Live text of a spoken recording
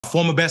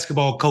former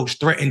basketball coach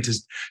threatened to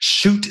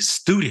shoot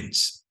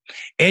students.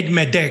 Ed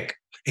Madec,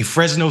 a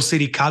Fresno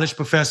City College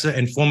professor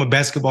and former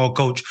basketball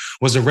coach,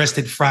 was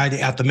arrested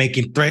Friday after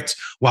making threats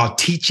while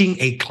teaching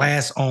a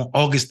class on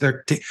August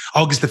the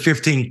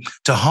 15th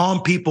to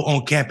harm people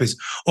on campus,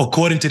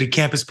 according to the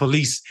campus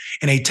police.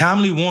 In a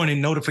timely warning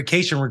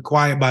notification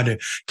required by the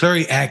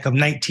Clery Act of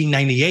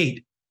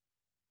 1998,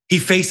 he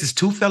faces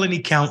 2 felony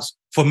counts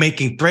for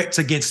making threats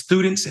against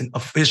students and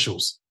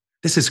officials.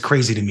 This is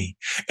crazy to me.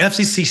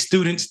 FCC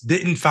students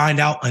didn't find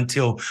out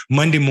until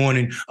Monday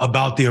morning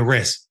about the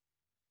arrest.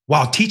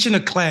 While teaching a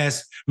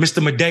class,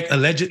 Mr. Madec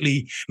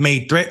allegedly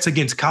made threats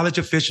against college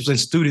officials and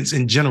students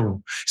in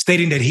general,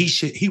 stating that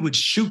he would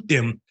shoot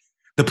them,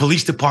 the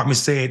police department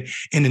said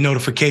in the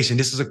notification.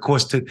 This is, of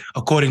course,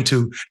 according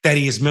to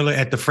Thaddeus Miller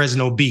at the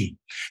Fresno B.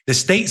 The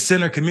State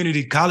Center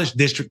Community College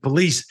District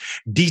Police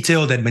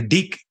detailed that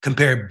Madec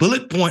compared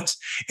bullet points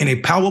in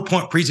a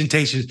PowerPoint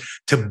presentation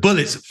to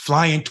bullets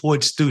flying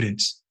towards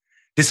students.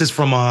 This is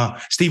from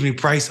Stephen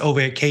Price over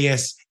at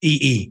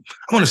KSEE.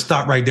 I want to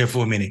stop right there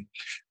for a minute.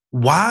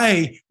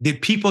 Why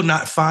did people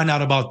not find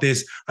out about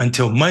this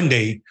until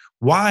Monday?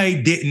 Why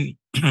didn't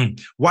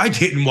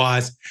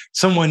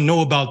someone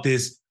know about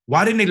this?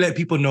 Why didn't they let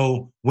people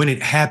know when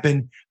it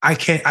happened? I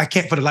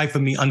can't for the life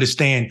of me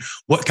understand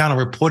what kind of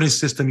reporting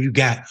system you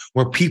got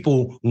where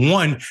people,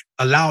 one,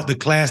 allowed the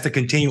class to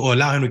continue or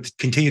allow him to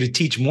continue to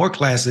teach more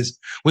classes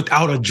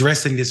without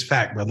addressing this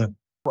fact, brother.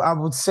 I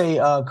would say,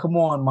 come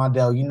on,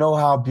 Mondale. You know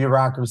how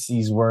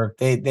bureaucracies work.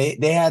 They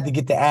had to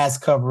get the ass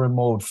covering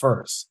mode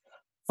first.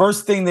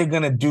 First thing they're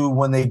going to do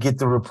when they get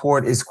the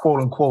report is,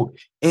 quote unquote,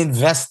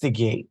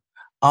 investigate.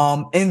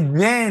 And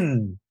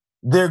then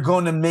they're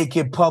going to make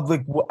it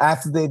public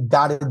after they've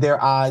dotted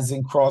their I's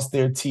and crossed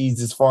their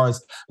T's as far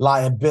as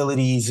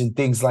liabilities and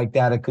things like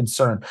that are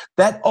concerned.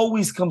 That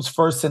always comes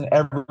first in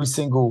every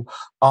single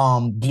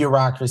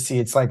bureaucracy.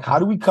 It's like, how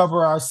do we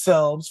cover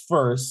ourselves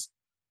first?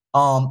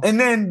 And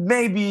then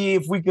maybe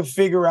if we could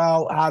figure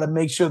out how to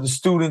make sure the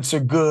students are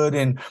good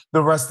and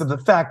the rest of the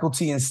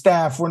faculty and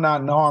staff were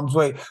not in harm's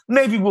way,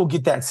 maybe we'll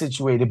get that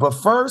situated. But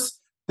first,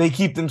 they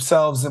keep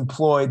themselves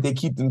employed. They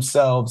keep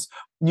themselves,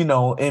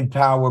 in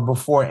power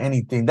before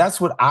anything.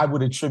 That's what I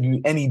would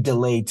attribute any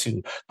delay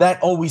to.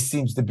 That always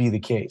seems to be the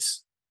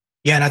case.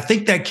 Yeah, and I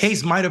think that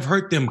case might have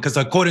hurt them because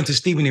according to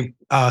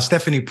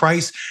Stephanie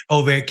Price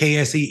over at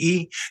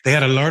KSEE, they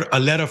had a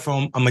letter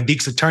from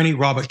Madec's attorney,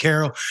 Robert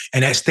Carroll,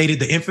 and that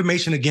stated the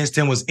information against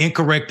him was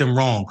incorrect and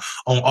wrong.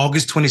 On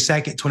August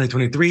 22nd,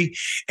 2023,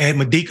 Ed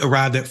Madec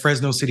arrived at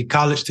Fresno City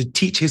College to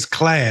teach his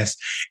class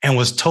and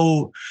was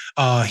told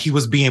he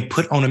was being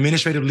put on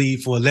administrative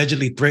leave for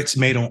allegedly threats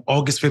made on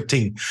August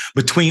 15th.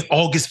 Between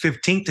August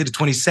 15th to the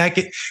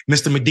 22nd,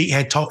 Mr. Madec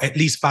had taught at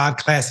least 5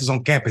 classes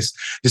on campus.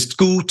 The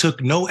school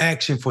took no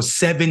action for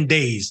 7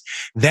 days.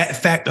 That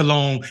fact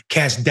alone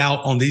cast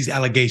doubt on these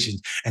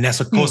allegations. And that's,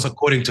 of course,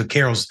 according to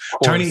Carroll's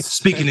attorney,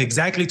 speaking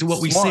exactly to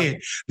what we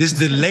said. This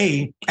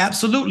delay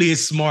absolutely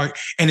is smart,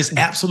 and it's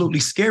absolutely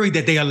scary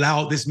that they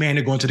allowed this man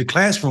to go into the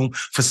classroom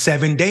for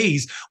 7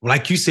 days.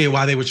 Like you said,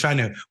 while they were trying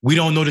to, we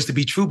don't know this to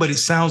be true, but it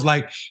sounds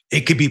like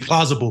it could be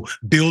plausible,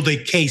 build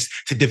a case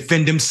to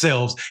defend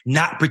themselves,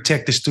 not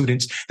protect the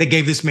students. They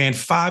gave this man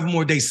 7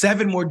 more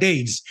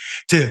days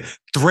to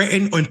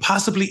threaten and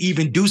possibly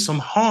even do some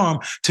harm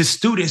to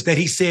students that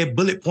he said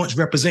bullet points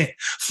represent,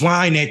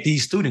 flying at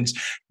these students.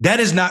 That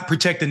is not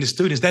protecting the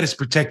students. That is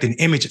protecting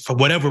image for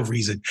whatever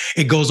reason.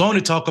 It goes on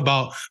to talk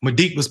about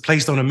Madec was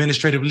placed on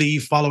administrative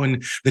leave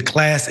following the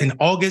class in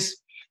August.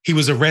 He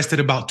was arrested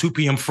about 2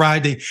 p.m.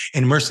 Friday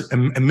in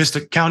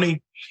Mercer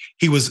County.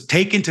 He was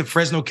taken to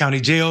Fresno County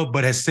Jail,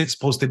 but has since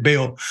posted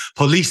bail.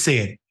 Police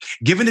said,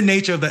 given the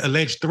nature of the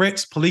alleged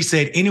threats, police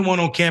said anyone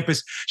on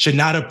campus should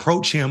not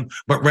approach him,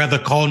 but rather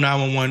call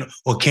 911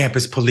 or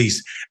campus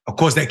police. Of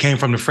course, that came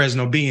from the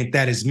Fresno B, and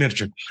that is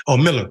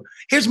Miller.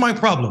 Here's my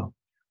problem.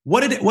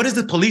 What does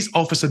the police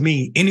officer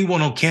mean?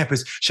 Anyone on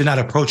campus should not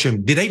approach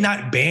him. Did they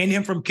not ban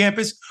him from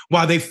campus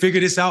while they figure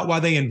this out,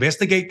 while they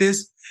investigate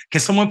this? Can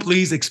someone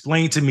please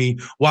explain to me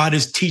why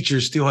this teacher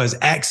still has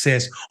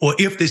access, or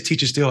if this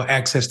teacher still has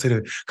access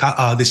to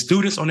the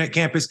students on that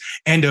campus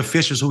and the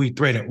officials who he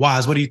threatened?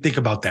 Wise, what do you think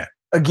about that?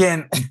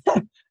 Again,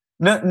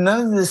 none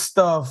of this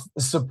stuff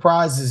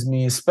surprises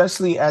me,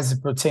 especially as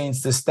it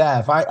pertains to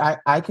staff.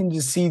 I can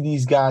just see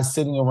these guys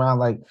sitting around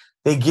like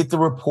they get the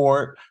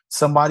report,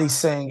 somebody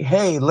saying,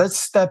 hey, let's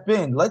step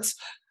in. Let's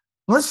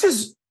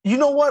just, you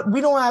know what?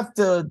 We don't have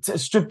to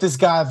strip this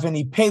guy of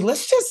any pay.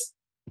 Let's just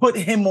put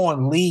him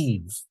on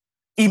leave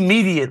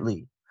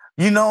immediately.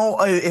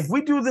 If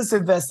we do this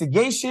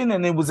investigation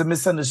and it was a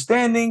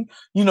misunderstanding,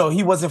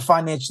 he wasn't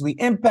financially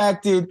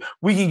impacted,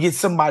 we can get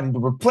somebody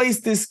to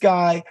replace this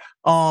guy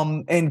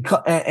and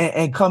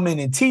come in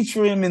and teach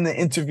for him in the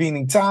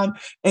intervening time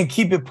and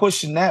keep it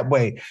pushing that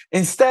way.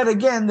 Instead,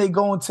 again, they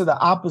go into the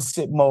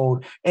opposite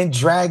mode and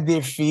drag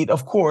their feet,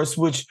 of course,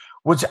 which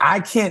I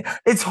can't.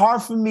 It's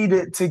hard for me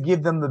to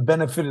give them the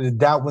benefit of the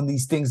doubt when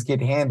these things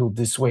get handled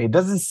this way. It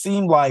doesn't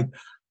seem like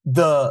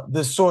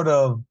the sort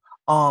of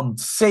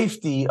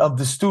safety of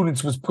the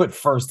students was put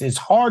first. It's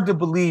hard to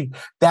believe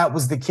that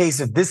was the case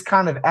if this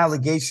kind of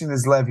allegation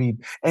is levied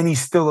and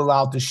he's still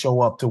allowed to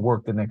show up to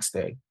work the next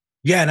day.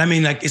 Yeah, and I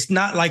mean, like, it's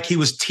not like he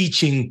was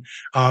teaching,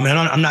 and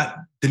I'm not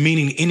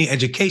demeaning any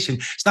education.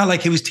 It's not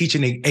like he was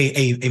teaching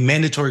a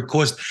mandatory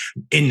course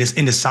in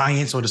the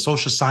science or the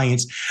social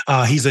science.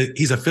 He's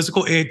a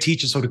physical ed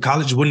teacher, so the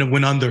college wouldn't have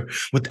went under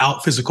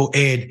without physical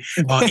ed.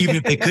 Even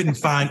if they couldn't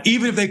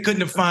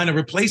find a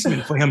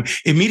replacement for him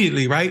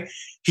immediately, right?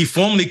 He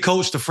formerly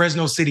coached the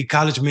Fresno City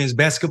College men's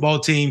basketball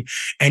team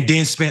and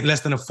then spent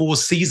less than a full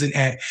season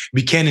at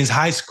Buchanan's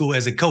High School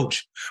as a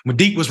coach.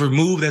 Madec was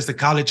removed as the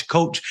college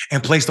coach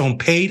and placed on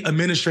paid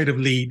administrative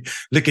leave.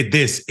 Look at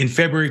this, in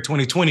February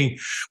 2020,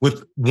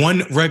 with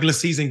one regular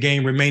season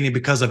game remaining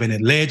because of an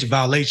alleged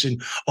violation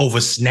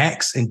over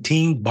snacks and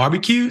team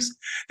barbecues.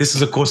 This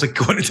is, of course,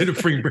 according to the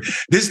free.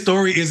 This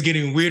story is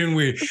getting weird and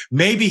weird.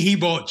 Maybe he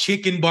brought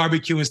chicken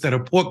barbecue instead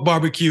of pork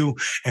barbecue,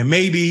 and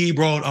maybe he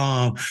brought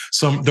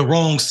the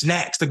wrong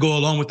snacks to go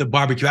along with the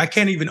barbecue. I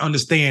can't even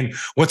understand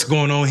what's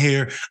going on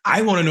here.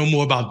 I want to know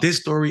more about this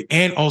story,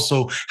 and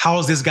also how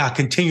is this guy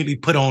continually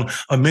put on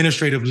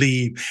administrative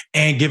leave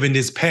and given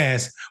this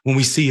pass when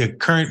we see a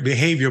current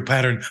behavior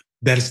pattern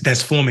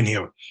that's forming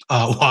here.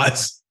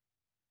 Watts,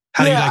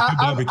 how do you like your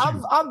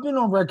barbecue? I've been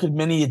on record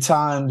many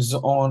times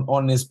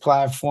on this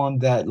platform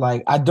that,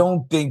 like, I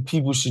don't think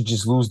people should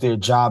just lose their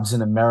jobs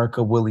in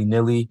America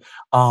willy-nilly.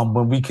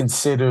 When we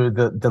consider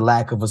the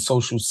lack of a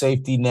social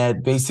safety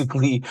net,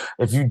 basically,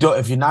 if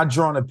you're not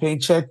drawing a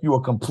paycheck, you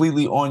are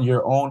completely on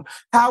your own.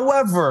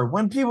 However,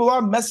 when people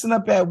are messing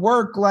up at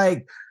work,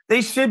 like,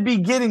 they should be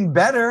getting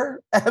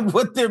better at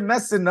what they're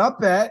messing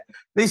up at.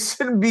 They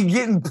shouldn't be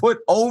getting put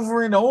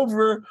over and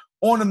over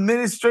on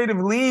administrative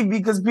leave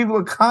because people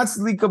are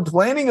constantly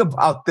complaining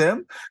about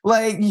them.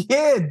 Like,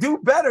 yeah, do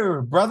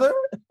better, brother.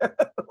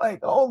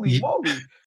 Like, holy moly.